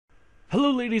Hello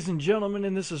ladies and gentlemen,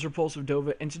 and this is Repulsive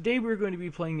Dova, and today we're going to be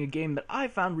playing a game that I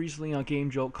found recently on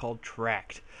Game Jolt called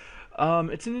Tracked.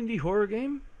 It's an indie horror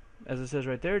game, as it says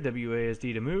right there.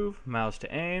 WASD to move, mouse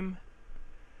to aim,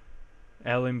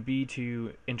 L and B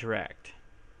to interact.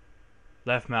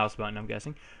 Left mouse button, I'm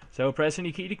guessing. So press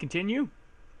any key to continue.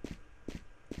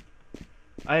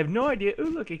 I have no idea.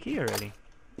 Ooh, look, a key already.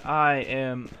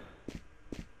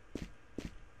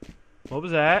 What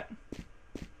was that?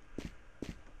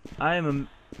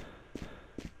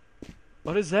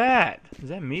 What is that? Is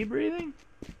that me breathing?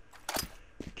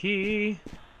 Key.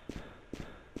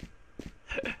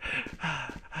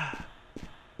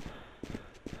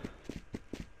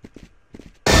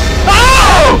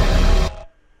 Oh!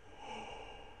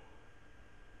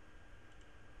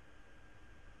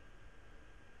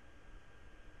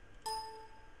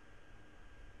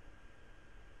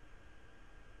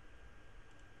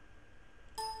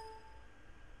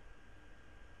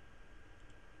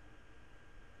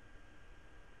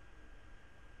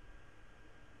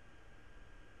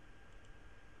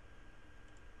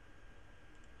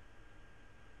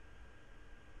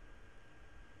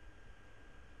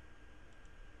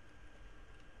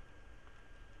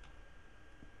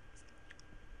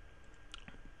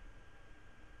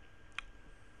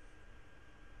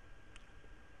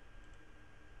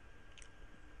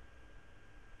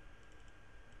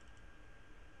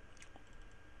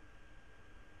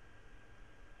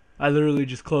 I literally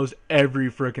just closed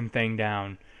every frickin' thing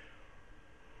down.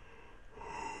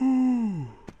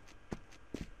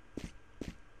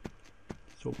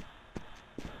 So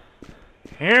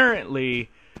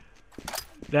apparently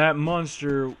that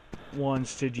monster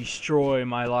wants to destroy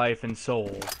my life and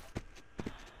soul.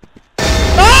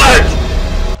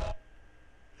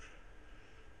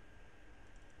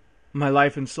 My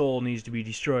life and soul needs to be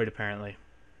destroyed, apparently.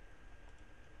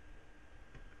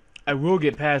 I will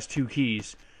get past 2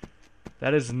 keys.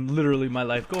 That is literally my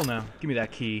life goal now. Give me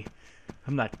that key.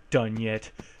 I'm not done yet.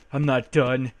 I'm not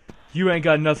done. You ain't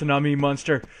got nothing on me,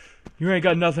 monster. You ain't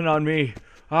got nothing on me.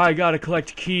 I gotta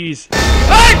collect keys.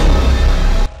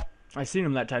 I seen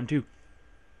him that time, too.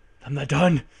 I'm not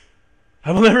done.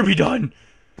 I will never be done.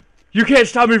 You can't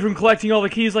stop me from collecting all the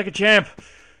keys like a champ.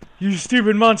 You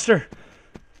stupid monster.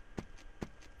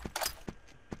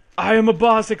 I am a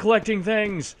boss at collecting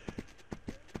things.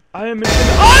 I am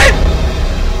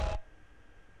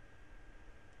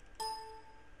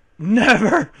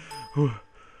never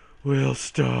will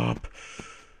stop.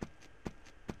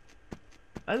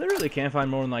 I literally can't find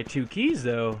more than like 2 keys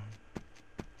though.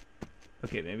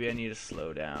 Okay, maybe I need to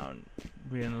slow down.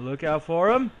 Be on the lookout for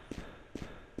him.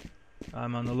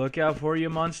 I'm on the lookout for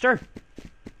you, monster.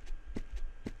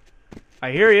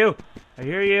 I hear you. I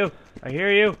hear you. I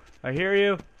hear you. I hear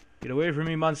you. Get away from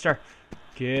me, monster.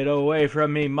 Get away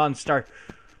from me, monster.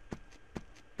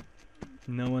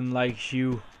 No one likes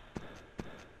you.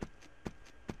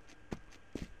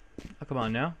 Oh, come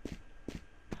on now.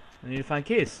 I need to find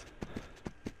keys.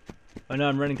 Oh no,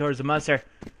 I'm running towards the monster.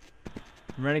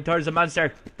 I'm running towards the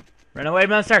monster. Run away,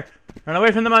 monster. Run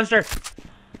away from the monster.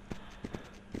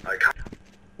 I can't.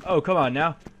 Oh, come on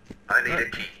now. I need a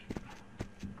key.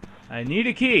 I need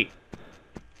a key.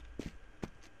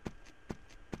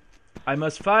 I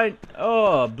must find...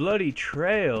 Oh, a bloody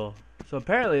trail. So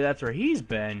apparently that's where he's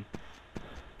been.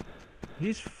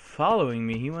 He's following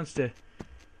me. He wants to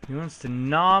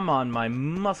nom on my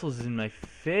muscles in my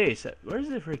face. Where's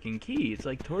the freaking key? It's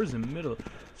like towards the middle.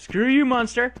 Screw you,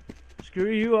 monster.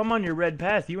 Screw you. I'm on your red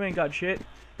path. You ain't got shit.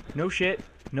 No shit.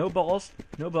 No balls.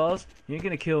 No balls. You ain't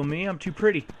gonna kill me. I'm too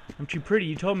pretty. I'm too pretty.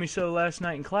 You told me so last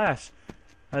night in class.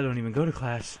 I don't even go to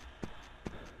class.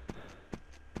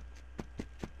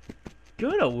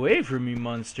 Get away from me,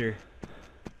 monster.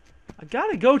 I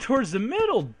gotta go towards the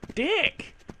middle,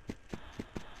 dick.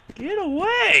 Get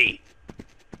away.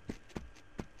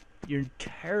 You're a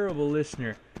terrible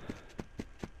listener.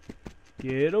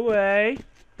 Get away.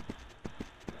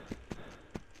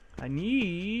 I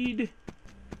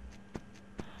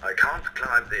can't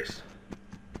climb this.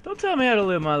 Don't tell me how to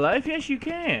live my life. Yes, you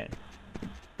can.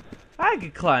 I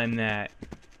could climb that.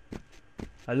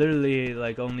 I literally,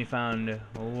 like, only found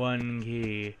 1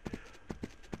 key.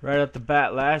 Right off the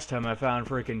bat last time I found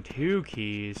freaking 2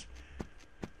 keys.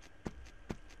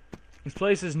 This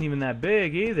place isn't even that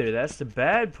big either. That's the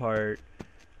bad part.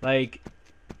 Like,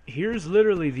 here's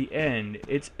literally the end.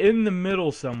 It's in the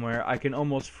middle somewhere. I can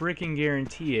almost freaking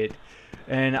guarantee it.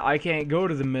 And I can't go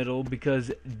to the middle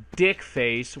because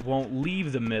Dickface won't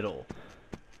leave the middle.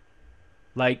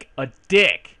 Like a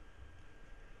dick.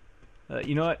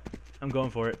 You know what? I'm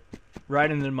going for it. Right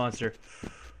into the monster.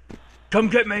 Come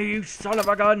get me, you son of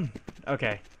a gun!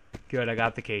 Okay. Good, I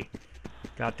got the key.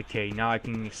 Got the key. Now I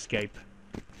can escape.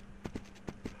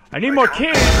 I need more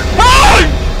keys.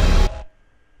 Ah!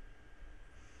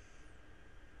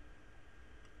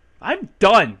 I'm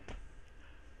done.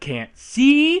 Can't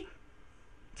see.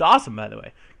 It's awesome, by the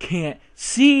way. Can't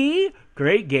see.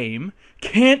 Great game.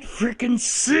 Can't freaking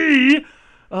see.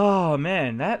 Oh,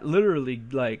 man. That literally,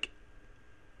 like...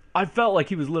 I felt like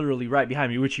he was literally right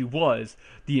behind me, which he was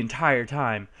the entire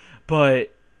time.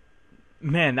 But,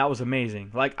 man, that was amazing.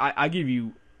 Like, I give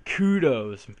you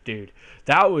kudos, dude.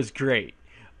 That was great.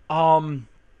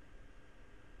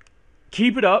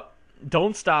 Keep it up.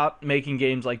 Don't stop making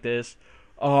games like this.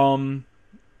 I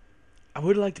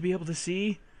would like to be able to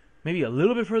see maybe a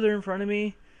little bit further in front of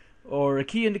me, or a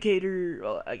key indicator.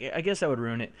 Well, I guess that would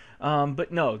ruin it.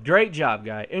 But no, great job,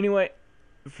 guy. Anyway,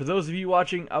 for those of you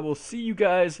watching, I will see you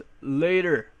guys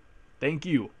later. Thank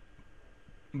you.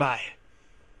 Bye.